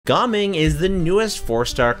Gaming is the newest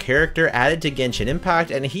 4-star character added to Genshin Impact,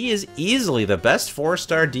 and he is easily the best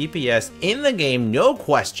 4-star DPS in the game, no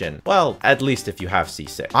question. Well, at least if you have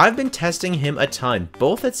C6. I've been testing him a ton,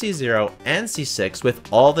 both at C0 and C6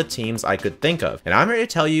 with all the teams I could think of, and I'm here to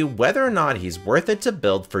tell you whether or not he's worth it to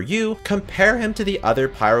build for you, compare him to the other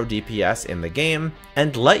Pyro DPS in the game,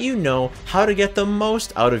 and let you know how to get the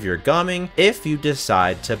most out of your Gaming if you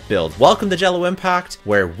decide to build. Welcome to Jello Impact,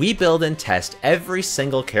 where we build and test every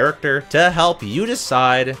single character to help you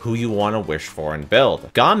decide who you want to wish for and build.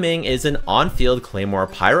 Gaming is an on-field Claymore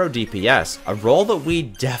Pyro DPS, a role that we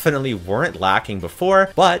definitely weren't lacking before,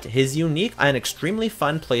 but his unique and extremely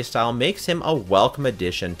fun playstyle makes him a welcome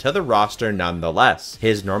addition to the roster nonetheless.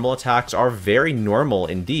 His normal attacks are very normal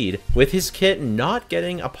indeed, with his kit not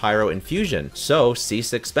getting a Pyro infusion, so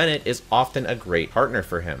C6 Bennett is often a great partner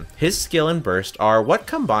for him. His skill and burst are what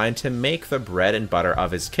combine to make the bread and butter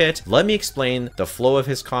of his kit. Let me explain the flow of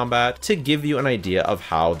his combat to give you an idea of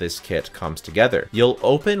how this kit comes together. You'll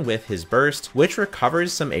open with his burst, which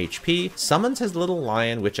recovers some HP, summons his little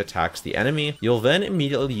lion, which attacks the enemy. You'll then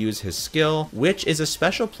immediately use his skill, which is a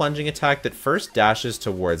special plunging attack that first dashes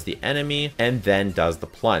towards the enemy and then does the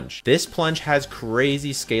plunge. This plunge has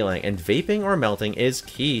crazy scaling, and vaping or melting is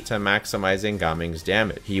key to maximizing Gaming's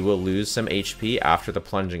damage. He will lose some HP after the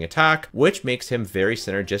plunging attack, which makes him very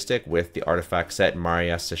synergistic with the artifact set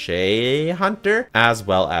Maria Sachet Hunter, as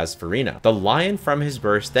well as Farina. The lion from his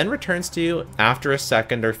burst then returns to you after a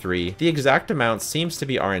second or 3. The exact amount seems to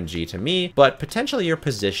be RNG to me, but potentially your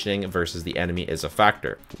positioning versus the enemy is a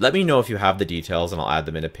factor. Let me know if you have the details and I'll add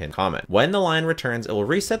them in a pinned comment. When the lion returns, it will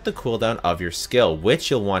reset the cooldown of your skill,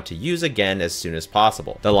 which you'll want to use again as soon as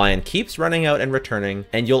possible. The lion keeps running out and returning,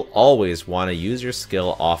 and you'll always want to use your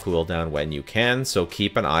skill off cooldown when you can, so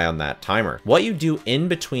keep an eye on that timer. What you do in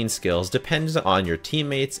between skills depends on your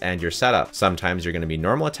teammates and your setup. Sometimes you're going to be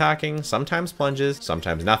normal attacking, sometimes plunges,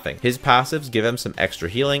 sometimes nothing. His passives give him some extra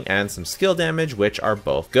healing and some skill damage, which are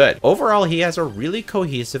both good. Overall, he has a really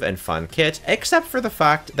cohesive and fun kit, except for the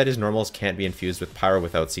fact that his normals can't be infused with Pyro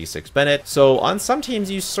without C6 Bennett, so on some teams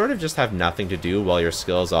you sort of just have nothing to do while your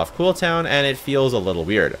skill is off cooldown, and it feels a little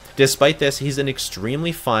weird. Despite this, he's an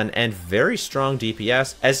extremely fun and very strong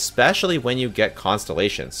DPS, especially when you get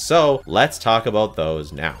Constellations, so let's talk about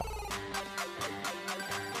those now.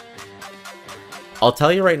 I'll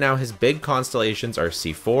tell you right now, his big constellations are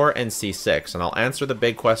C4 and C6, and I'll answer the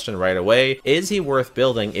big question right away. Is he worth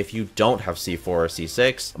building if you don't have C4 or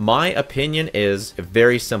C6? My opinion is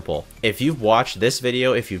very simple. If you've watched this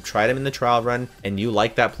video, if you've tried him in the trial run, and you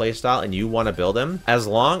like that playstyle and you want to build him, as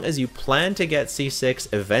long as you plan to get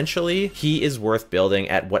C6 eventually, he is worth building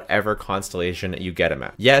at whatever constellation you get him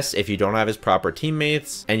at. Yes, if you don't have his proper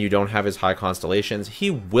teammates and you don't have his high constellations,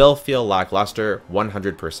 he will feel lackluster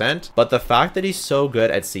 100%, but the fact that he's so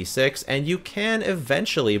good at C6, and you can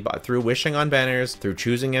eventually, but through wishing on banners, through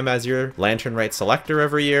choosing him as your lantern right selector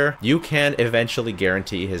every year, you can eventually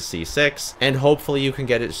guarantee his C6, and hopefully you can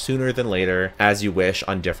get it sooner than later as you wish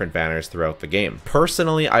on different banners throughout the game.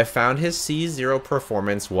 Personally, I found his C0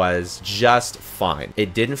 performance was just fine.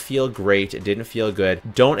 It didn't feel great, it didn't feel good.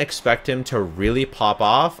 Don't expect him to really pop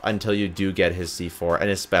off until you do get his C4 and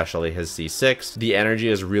especially his C6. The energy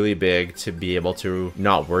is really big to be able to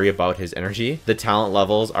not worry about his energy. The talent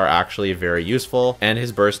levels are actually very useful, and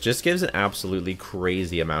his burst just gives an absolutely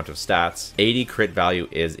crazy amount of stats. 80 crit value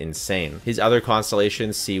is insane. His other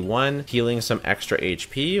constellations, C1, healing some extra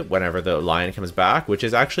HP whenever the lion comes back, which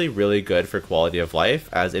is actually really good for quality of life,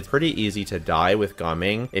 as it's pretty easy to die with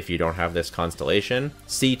Gaming if you don't have this constellation.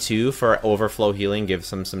 C2 for overflow healing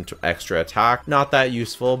gives him some extra attack. Not that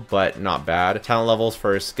useful, but not bad. Talent levels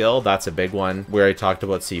for his skill, that's a big one, where I talked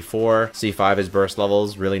about C4. C5 is burst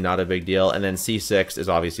levels, really not a big deal, and then C6 is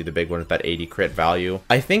obviously the big one with that 80 crit value.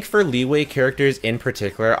 I think for leeway characters in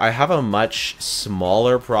particular, I have a much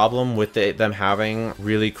smaller problem with them having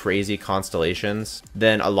really crazy constellations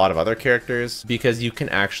than a lot of other characters, because you can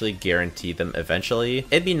actually guarantee them eventually.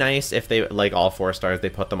 It'd be nice if they, like all 4 stars, they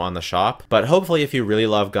put them on the shop, but hopefully if you really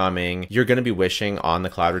love Gaming, you're going to be wishing on the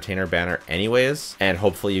Cloud Retainer banner anyways, and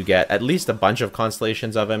hopefully you get at least a bunch of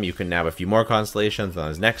constellations of him. You can nab a few more constellations on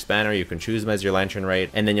his next banner, you can choose him as your lantern right,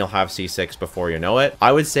 and then you'll have C6 before you know it.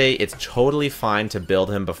 I would say it's totally fine to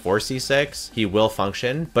build him before C6. He will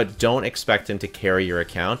function, but don't expect him to carry your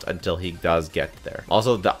account until he does get there.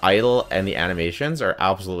 Also, the idle and the animations are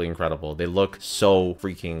absolutely incredible. They look so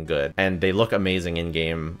freaking good, and they look amazing in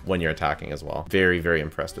game when you're attacking as well. Very, very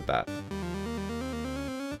impressed with that.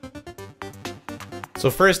 So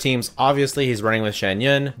for his teams, obviously he's running with Shen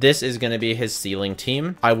Yun. This is going to be his ceiling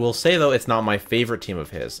team. I will say though, it's not my favorite team of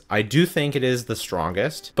his. I do think it is the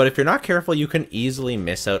strongest, but if you're not careful, you can easily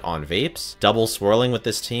miss out on vapes. Double swirling with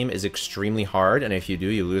this team is extremely hard, and if you do,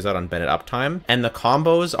 you lose out on Bennett uptime. And the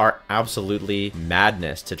combos are absolutely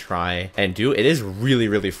madness to try and do. It is really,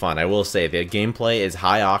 really fun. I will say the gameplay is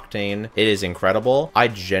high octane. It is incredible. I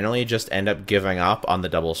generally just end up giving up on the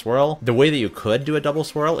double swirl. The way that you could do a double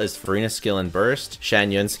swirl is Farina skill and burst, Shen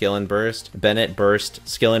Yun skill and burst, Bennett burst,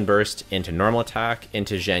 skill and burst into normal attack,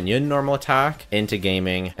 into Shen Yun normal attack, into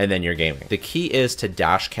gaming, and then you're gaming. The key is to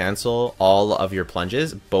dash cancel all of your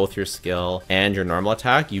plunges, both your skill and your normal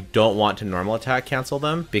attack. You don't want to normal attack cancel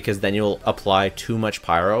them because then you'll apply too much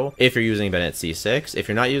pyro if you're using Bennett C6. If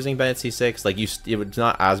you're not using Bennett C6, like it's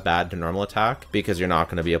not as bad to normal attack because you're not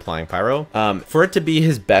going to be applying pyro. For it to be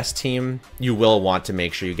his best team, you will want to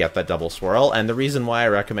make sure you get that double swirl. And the reason why I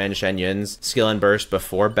recommend Shen Yun's skill and burst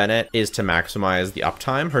before Bennett is to maximize the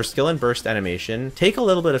uptime. Her skill and burst animation take a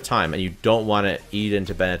little bit of time, and you don't want to eat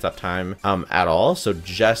into Bennett's uptime at all. So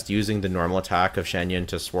just using the normal attack of Shen Yun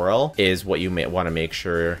to swirl is what you may want to make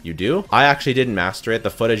sure you do. I actually didn't master it.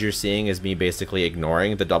 The footage you're seeing is me basically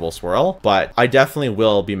ignoring the double swirl, but I definitely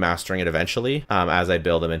will be mastering it eventually as I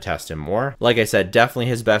build him and test him more. Like I said, definitely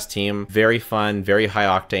his best team. Very fun, very high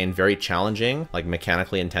octane, very challenging, like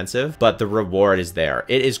mechanically intensive, but the reward is there.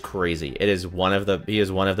 It is crazy. He is one of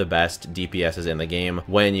the best DPSs in the game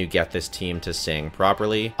when you get this team to sing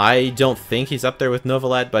properly. I don't think he's up there with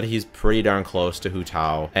Novelet, but he's pretty darn close to Hu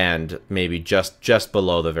Tao and maybe just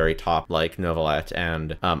below the very top, like Novelet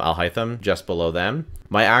and Alhaitham, just below them.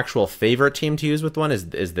 My actual favorite team to use with one is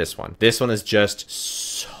this one. This one is just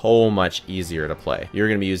so much easier to play. You're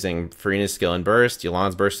going to be using Farina's skill and burst,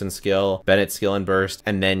 Yolan's burst and skill, Bennett's skill and burst,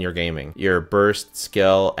 and then you're gaming. Your burst,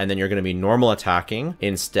 skill, and then you're going to be normal attacking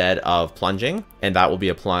instead of plunging. And that will be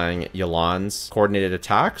applying Yolan's coordinated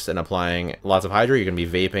attacks and applying lots of hydro. You're going to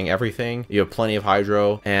be vaping everything. You have plenty of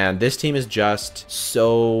hydro. And this team is just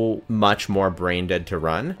so much more brain dead to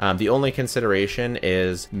run. The only consideration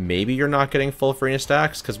is maybe you're not getting full Farina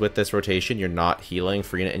stacks because with this rotation, you're not healing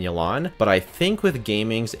Farina and Yolan. But I think with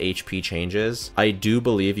gaming's HP changes, I do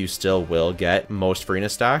believe you still will get most Farina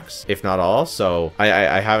stacks, if not all. So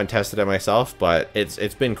I haven't tested it myself, but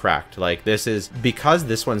it's been cracked. Like this is because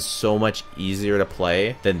this one's so much easier to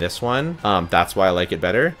play than this one. That's why I like it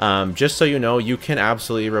better. Just so you know, you can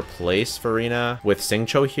absolutely replace Farina with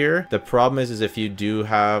Xingqiu here. The problem is if you do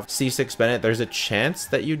have C6 Bennett, there's a chance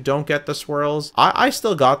that you don't get the swirls. I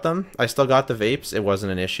still got them. I still got the vapes. It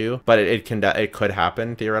wasn't an issue, but it could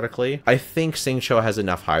happen theoretically. I think Xingqiu has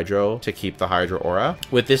enough hydro to keep the hydro aura.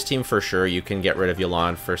 With this team for sure, you can get rid of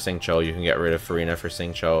Yolan for Xingqiu, you can get rid of Farina for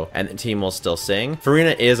Xingqiu, and the team will still sing.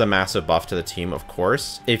 Farina is a massive buff to the team, of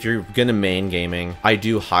course. If you're gonna main gaming, I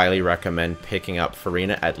do highly recommend picking up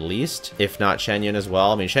Farina at least, if not Shen Yun as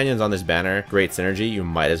well. I mean, Shen Yun's on this banner, great synergy, you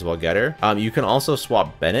might as well get her. You can also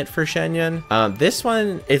swap Bennett for Shen Yun. This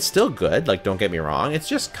one, it's still good, like don't get me wrong, it's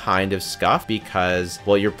just kind of scuffed because,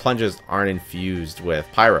 well, your plunges aren't infused with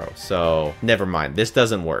pyro, so never mind. This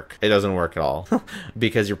doesn't work. It doesn't work at all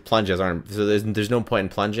because your plunges aren't, so there's no point in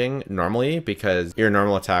plunging normally because your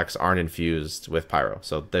normal attacks aren't infused with pyro,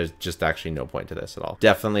 so there's just actually no point to this at all.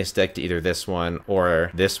 Definitely stick to either this one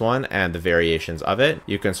or this one and the variations of it.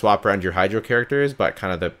 You can swap around your hydro characters, but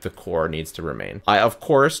kind of the core needs to remain. I of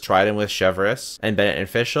course tried him with Chevreuse and Bennett and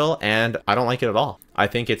Fischl, and I don't like it at all. I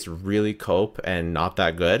think it's really cope and not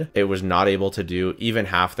that good. It was not able to do even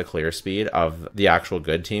half the clear speed of the actual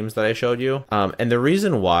good teams that I showed you. And the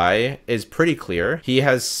reason why is pretty clear. He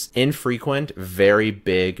has infrequent, very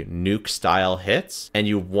big nuke style hits, and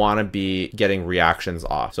you want to be getting reactions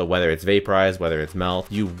off. So whether it's vaporize, whether it's melt,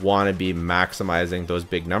 you want to be maximizing those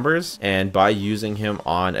big numbers. And by using him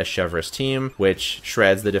on a Chevreuse team, which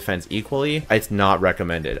shreds the defense equally, it's not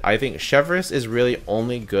recommended. I think Chevreuse is really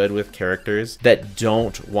only good with characters that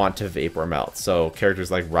don't want to vape or melt. So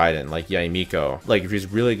characters like Raiden, like Yaemiko, like he's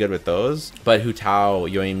really good with those. But Hu Tao,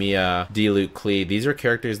 Yoimiya, Diluc, Klee, these are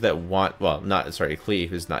characters that want, well, not, sorry, Klee,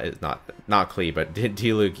 who's not Klee, but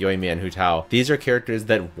Diluc, Yoimiya, and Hu Tao. These are characters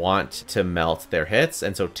that want to melt their hits,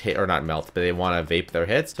 and so, or not melt, but they want to vape their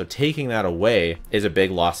hits. So taking that away is a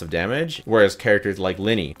big loss of damage. Whereas characters like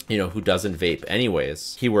Linny, you know, who doesn't vape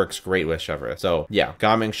anyways, he works great with Chevreuse. So yeah,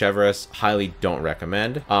 Gaming Chevreuse, highly don't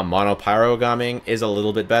recommend. Mono Pyro Gaming is a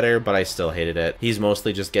little bit better, but I still hated it. He's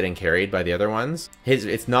mostly just getting carried by the other ones.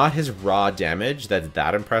 It's not his raw damage that's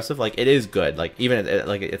that impressive. Like it is good. Like even at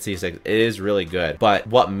C6, it is really good. But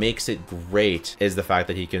what makes it great is the fact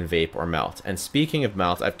that he can vape or melt. And speaking of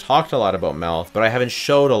melt, I've talked a lot about melt, but I haven't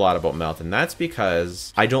showed a lot about melt, and that's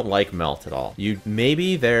because I don't like melt at all.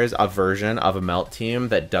 Maybe there's a version of a melt team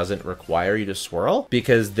that doesn't require you to swirl,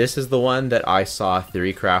 because this is the one that I saw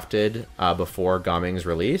theory crafted before Gaming's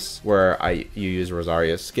release, where you use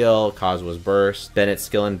Rosaria's skill, Kazua's burst, Bennett's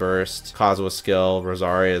skill and burst, Kazua's skill,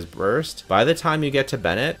 Rosaria's burst. By the time you get to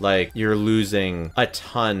Bennett, like, you're losing a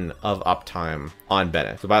ton of uptime on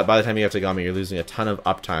Bennett. So by the time you get to Gami, you're losing a ton of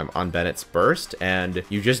uptime on Bennett's burst, and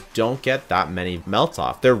you just don't get that many melts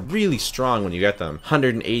off. They're really strong when you get them.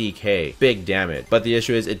 180k, big damage. But the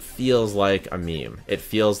issue is it feels like a meme. It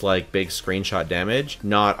feels like big screenshot damage,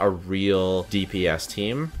 not a real DPS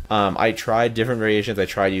team. I tried different variations. I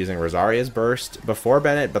tried using Rosaria's burst before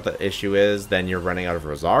Bennett, but the issue is then you're running out of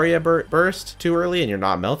Rosaria burst too early and you're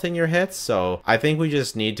not melting your hits. So I think we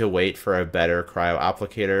just need to wait for a better cryo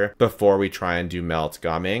applicator before we try and do melt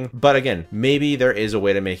Gaming. But again, maybe there is a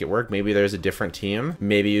way to make it work. Maybe there's a different team.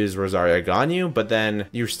 Maybe use Rosaria Ganyu, but then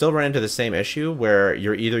you still run into the same issue where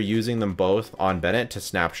you're either using them both on Bennett to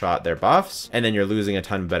snapshot their buffs, and then you're losing a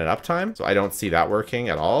ton of Bennett uptime. So I don't see that working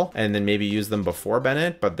at all. And then maybe use them before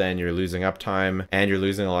Bennett, but then you're losing uptime and you're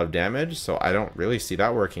losing a lot of damage. So I don't really see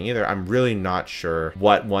that working either. I'm really not sure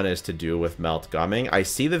what one is to do with melt Gaming. I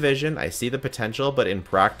see the vision, I see the potential, but in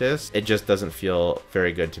practice, it just doesn't feel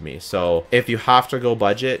very good to me. So if you have to go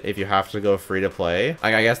budget, if you have to go free to play,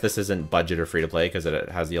 I guess this isn't budget or free to play because it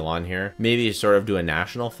has Yelan here. Maybe you sort of do a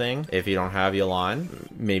national thing. If you don't have Yelan,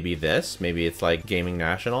 maybe maybe it's like gaming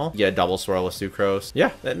national. Yeah, double swirl with sucrose.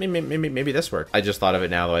 Yeah, maybe this worked. I just thought of it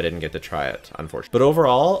now, though I didn't get to try it, unfortunately. But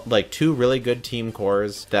overall, like, two really good team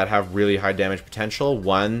cores that have really high damage potential.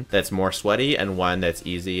 One that's more sweaty and one that's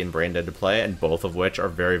easy and brain dead to play, and both of which are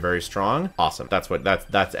very, very strong. Awesome.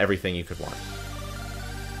 That's everything you could want.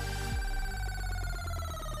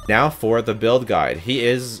 Now for the build guide. He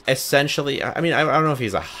is essentially, I mean, I don't know if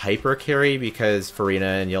he's a hyper carry because Farina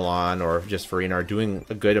and Yelan or just Farina are doing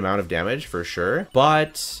a good amount of damage for sure,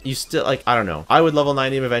 but you still, like, I don't know. I would level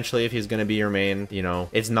 90 him eventually if he's going to be your main, you know.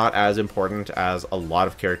 It's not as important as a lot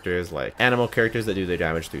of characters, like animal characters that do their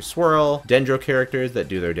damage through swirl, dendro characters that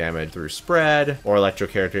do their damage through spread, or electro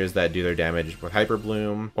characters that do their damage with hyper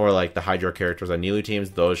bloom, or like the hydro characters on Nilu teams.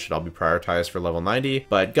 Those should all be prioritized for level 90,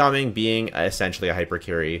 but Gaming being essentially a hyper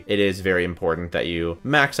carry, it is very important that you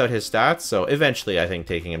max out his stats. So eventually I think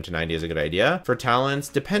taking him to 90 is a good idea. For talents,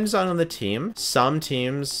 depends on the team. Some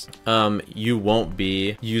teams you won't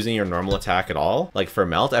be using your normal attack at all. Like for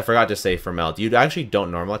melt, I forgot to say for melt, you actually don't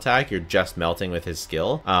normal attack, you're just melting with his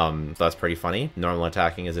skill. So that's pretty funny. Normal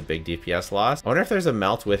attacking is a big DPS loss. I wonder if there's a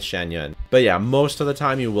melt with Shen Yun. But yeah, most of the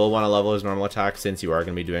time you will want to level his normal attack since you are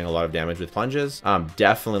going to be doing a lot of damage with plunges.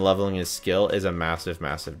 Definitely leveling his skill is a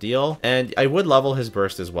massive deal. And I would level his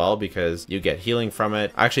burst as well because you get healing from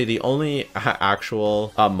it. Actually, the only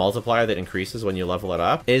actual multiplier that increases when you level it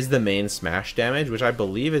up is the main smash damage, which I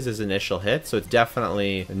believe is his initial hit. So it's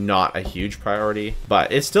definitely not a huge priority,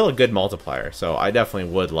 but it's still a good multiplier. So I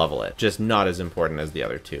definitely would level it, just not as important as the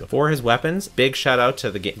other two. For his weapons, big shout out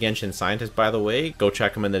to the Genshin Scientist, by the way. Go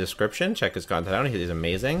check him in the description. Check his content out. He's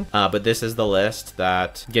amazing. But this is the list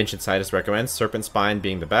that Genshin Scientist recommends. Serpent Spine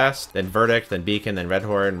being the best, then Verdict, then Beacon, then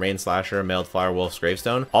Redhorn, Rain Slasher, Mailed Flower, Wolf's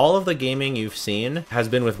Gravestone. All of the gaming you've seen has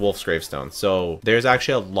been with Wolf's Gravestone. So there's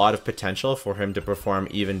actually a lot of potential for him to perform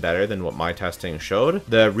even better than what my testing showed.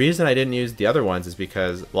 The reason I didn't use the other ones is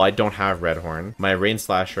because, well, I don't have Redhorn. My Rain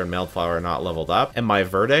Slasher and Mailed Flower are not leveled up. And my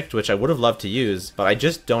Verdict, which I would have loved to use, but I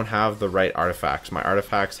just don't have the right artifacts. My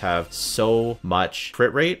artifacts have so much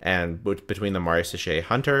crit rate, and between the Mari Sachet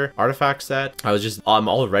Hunter artifact set, I'm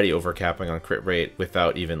already overcapping on crit rate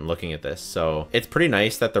without even looking at this. So it's pretty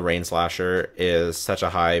nice that the Rain Slasher is such a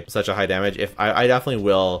high damage. If I definitely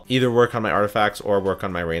will either work on my artifacts or work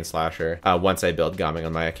on my Rain Slasher once I build Gaming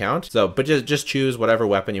on my account. So, but just choose whatever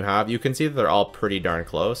weapon you have. You can see that they're all pretty darn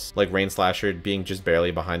close. Like Rain Slasher being just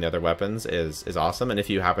barely behind the other weapons is awesome. And if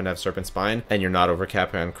you happen to have Serpent Spine and you're not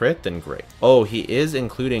overcapping on crit, then great. Oh, he is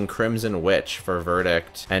including Crimson Witch for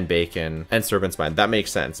Verdict and Bacon and Serpent Spine. That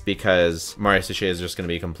makes sense because Mari Sachet is just going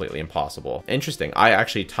to be completely impossible. Interesting. I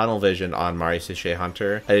actually tunnel vision on Mari Sachet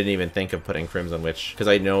Hunter. I didn't even think of putting Crimson Witch because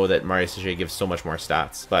I know that Mari Sachet gives so much more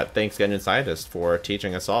stats. But thanks Genshin Scientist for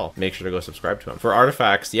teaching us all. Make sure to go subscribe to him. For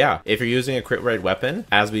artifacts, yeah, if you're using a crit rate weapon,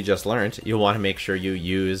 as we just learned, you'll want to make sure you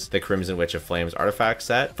use the Crimson Witch of Flames artifact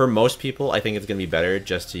set. For most people, I think it's going to be better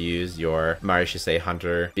just to use your Mari Sachet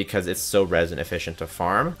Hunter because it's so resin efficient to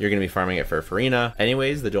farm. You're going to be farming it for Farina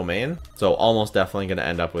anyways, the domain. So almost definitely going to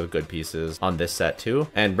end up with good pieces on this set too.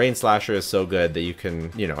 And Rain Slasher is so good that you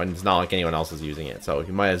can, you know, and it's not like anyone else is using it. So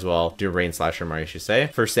you might as well do Rain Slasher Mari Sachet say.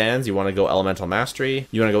 For Sands, you want to go Elemental Mastery.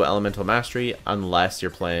 You want to go Elemental Mastery unless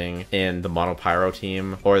you're playing in the Mono Pyro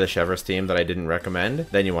team or the Chevrolet team that I didn't recommend.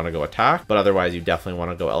 Then you want to go Attack, but otherwise you definitely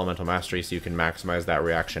want to go Elemental Mastery so you can maximize that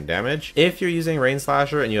reaction damage. If you're using Rain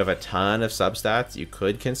Slasher and you have a ton of substats, you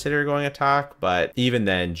could consider going Attack, but even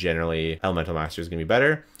then, generally, Elemental Mastery is going to be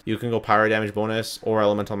better. You can go Pyro Damage bonus or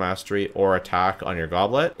Elemental Mastery or Attack on your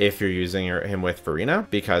Goblet if you're using him with Farina,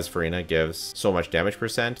 because Farina gives so much damage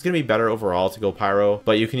percent. It's going to be better overall to go Pyro,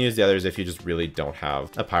 but you can use the others if you just really don't have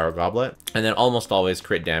a Pyro Goblet. And then almost always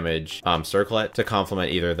crit damage Circlet to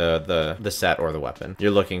complement either the set or the weapon. You're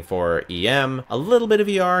looking for EM, a little bit of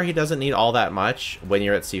ER. He doesn't need all that much when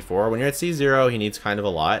you're at C4. When you're at C0, he needs kind of a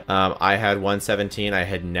lot. I had 117. I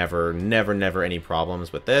had never any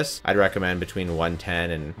problems with this. I'd recommend between 110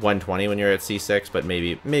 and 120 when you're at C6, but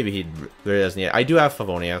maybe he really doesn't need it. I do have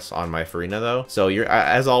Favonius on my Farina though, so you're,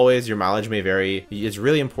 as always, your mileage may vary. It's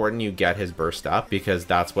really important you get his burst up because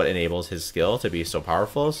that's what enables his skill to be so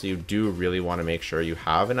powerful. So you do really want to make sure you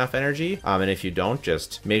have enough energy, and if you don't,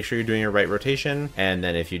 just make sure you're doing your right rotation, and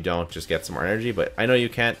then if you don't, just get some more energy. But I know you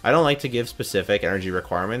can't. I don't like to give specific energy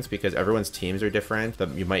requirements because everyone's teams are different.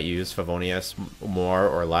 You might use Favonius more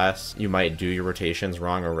or less. You might do your rotations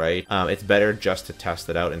wrong or right. It's better just to test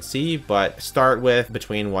it out and see, but start with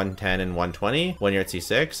between 110 and 120 when you're at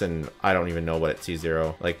C6, and I don't even know what at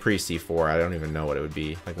C0, like pre C4, I don't even know what it would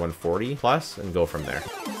be, like 140 plus, and go from there.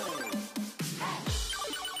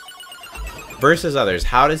 Versus others,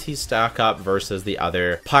 how does he stack up versus the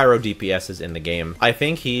other Pyro DPSs in the game? I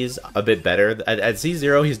think he's a bit better. At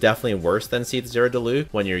C0, he's definitely worse than C0 Diluc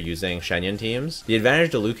when you're using Shen teams. The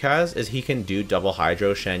advantage Diluc has is he can do double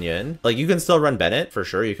Hydro Shen. Like, you can still run Bennett, for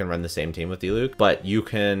sure. You can run the same team with Diluc, but you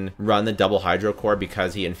can run the double Hydro core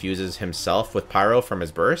because he infuses himself with Pyro from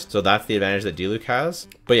his burst. So that's the advantage that Diluc has.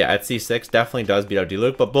 But yeah, at C6, definitely does beat out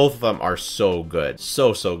Diluc, but both of them are so good.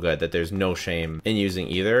 So good that there's no shame in using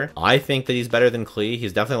either. I think that he's better than Klee.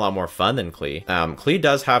 He's definitely a lot more fun than Klee. Klee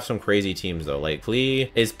does have some crazy teams though. Like,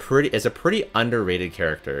 Klee is a pretty underrated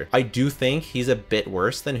character. I do think he's a bit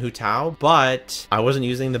worse than Hu Tao, but I wasn't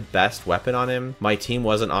using the best weapon on him. My team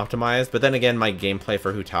wasn't optimized, but then again, my gameplay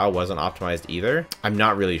for Hu Tao wasn't optimized either. I'm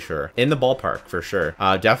not really sure. In the ballpark, for sure.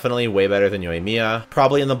 Definitely way better than Yoimiya.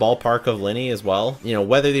 Probably in the ballpark of Linny as well. You know,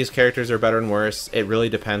 whether these characters are better and worse, it really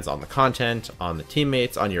depends on the content, on the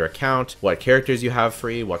teammates, on your account, what characters you have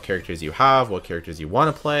free, what characters you have, what characters you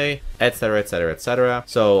want to play, etc, etc, etc.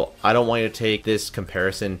 So I don't want you to take this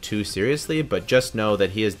comparison too seriously, but just know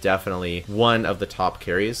that he is definitely one of the top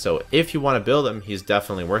carries. So if you want to build him, he's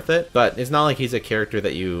definitely worth it, but it's not like he's a character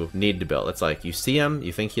that you need to build. It's like you see him,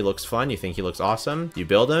 you think he looks fun, you think he looks awesome, you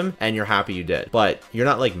build him, and you're happy you did, but you're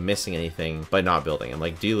not like missing anything by not building him.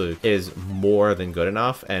 Like, Diluc is more than good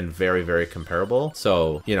enough and very comparable.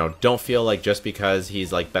 So, you know, don't feel like just because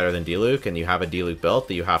he's like better than Diluc and you have a Diluc built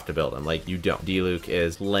that you have to build him. Like, you don't. Diluc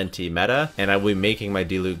is plenty meta, and I will be making my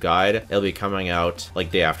Diluc guide. It'll be coming out like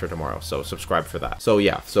day after tomorrow, so subscribe for that. So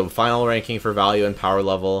yeah, so final ranking for value and power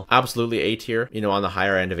level, absolutely A tier, you know, on the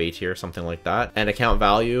higher end of A tier, something like that. And account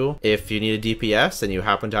value, if you need a DPS and you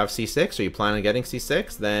happen to have C6 or you plan on getting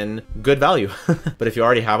C6, then good value. But if you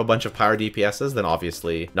already have a bunch of Pyro DPSs, then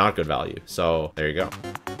obviously not good value. So there you go.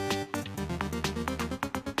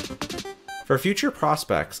 For future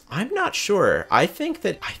prospects, I'm not sure. I think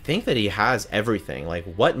that he has everything. Like,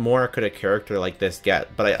 what more could a character like this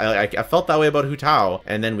get? But I felt that way about Hu Tao,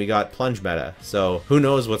 and then we got plunge meta. So who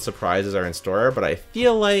knows what surprises are in store, but I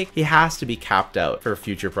feel like he has to be capped out for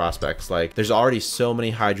future prospects. Like, there's already so many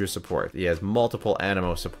Hydra support. He has multiple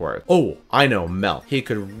Anemo support. Oh, I know, Mel. He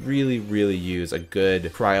could really use a good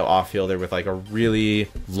cryo off-fielder with like a really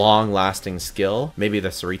long-lasting skill. Maybe the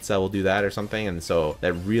Saritsa will do that or something, and so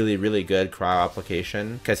that really good cryo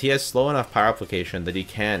application, because he has slow enough pyro application that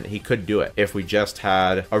he could do it if we just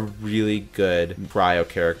had a really good cryo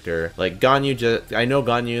character. Like Ganyu, I know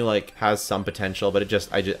Ganyu like has some potential, but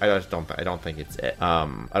I don't think it's it.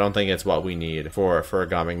 I don't think it's what we need for a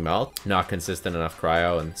Gaming Melt. Not consistent enough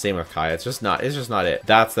cryo, and same with Kai. It's just not it.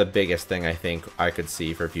 That's the biggest thing I think I could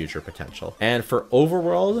see for future potential. And for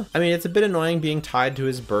Overworld, I mean, it's a bit annoying being tied to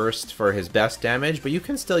his burst for his best damage, but you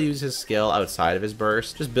can still use his skill outside of his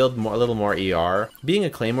burst. Just build a little more ER. Being a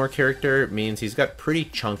Claymore character means he's got pretty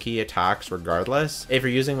chunky attacks regardless. If you're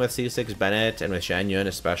using with C6 Bennett and with Shen Yun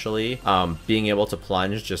especially, being able to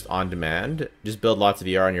plunge just on demand, just build lots of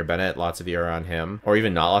ER on your Bennett, lots of ER on him, or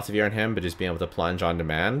even not lots of ER on him, but just being able to plunge on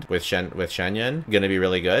demand with Shen Yun, gonna be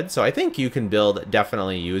really good. So I think you can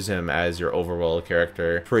definitely use him as your Overworld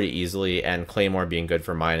character pretty easily, and Claymore being good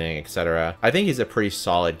for mining, etc. I think he's a pretty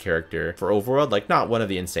solid character for Overworld, like not one of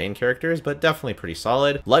the insane characters, but definitely pretty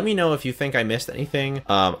solid. Let me know if you you think I missed anything.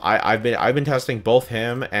 I've been testing both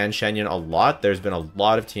him and Shenyan a lot. There's been a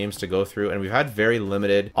lot of teams to go through, and we've had very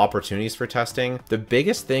limited opportunities for testing. The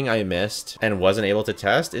biggest thing I missed and wasn't able to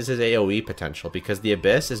test is his AoE potential, because the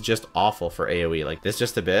Abyss is just awful for AoE. Like, this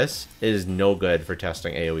just Abyss is no good for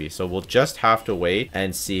testing AoE. So we'll just have to wait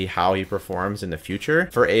and see how he performs in the future.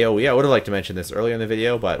 For AoE, I would have liked to mention this earlier in the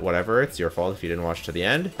video, but whatever, it's your fault if you didn't watch to the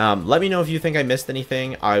end. Let me know if you think I missed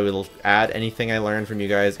anything. I will add anything I learned from you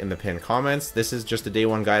guys in the pinned comments. This is just a day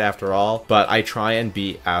one guide after all, but I try and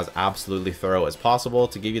be as absolutely thorough as possible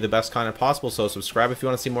to give you the best content possible. So subscribe if you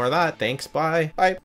want to see more of that. Thanks, bye.